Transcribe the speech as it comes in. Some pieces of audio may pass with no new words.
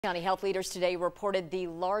County health leaders today reported the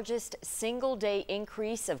largest single-day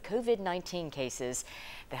increase of COVID-19 cases.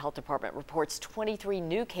 The health department reports 23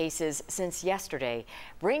 new cases since yesterday,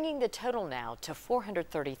 bringing the total now to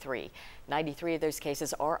 433. 93 of those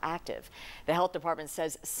cases are active. The health department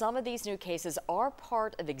says some of these new cases are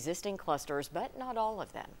part of existing clusters, but not all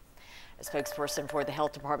of them. A spokesperson for the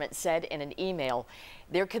health department said in an email,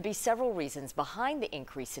 there could be several reasons behind the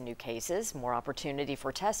increase in new cases: more opportunity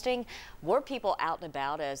for testing, more people out and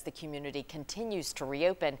about as the community continues to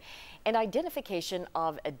reopen, and identification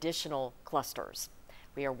of additional clusters.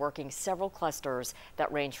 We are working several clusters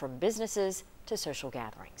that range from businesses to social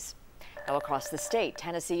gatherings. Now, across the state,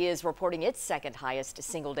 Tennessee is reporting its second highest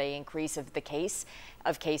single-day increase of cases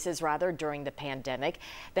during the pandemic.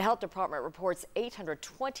 The health department reports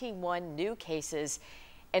 821 new cases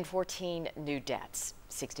and 14 new deaths.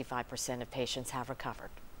 65% of patients have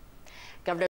recovered. Governor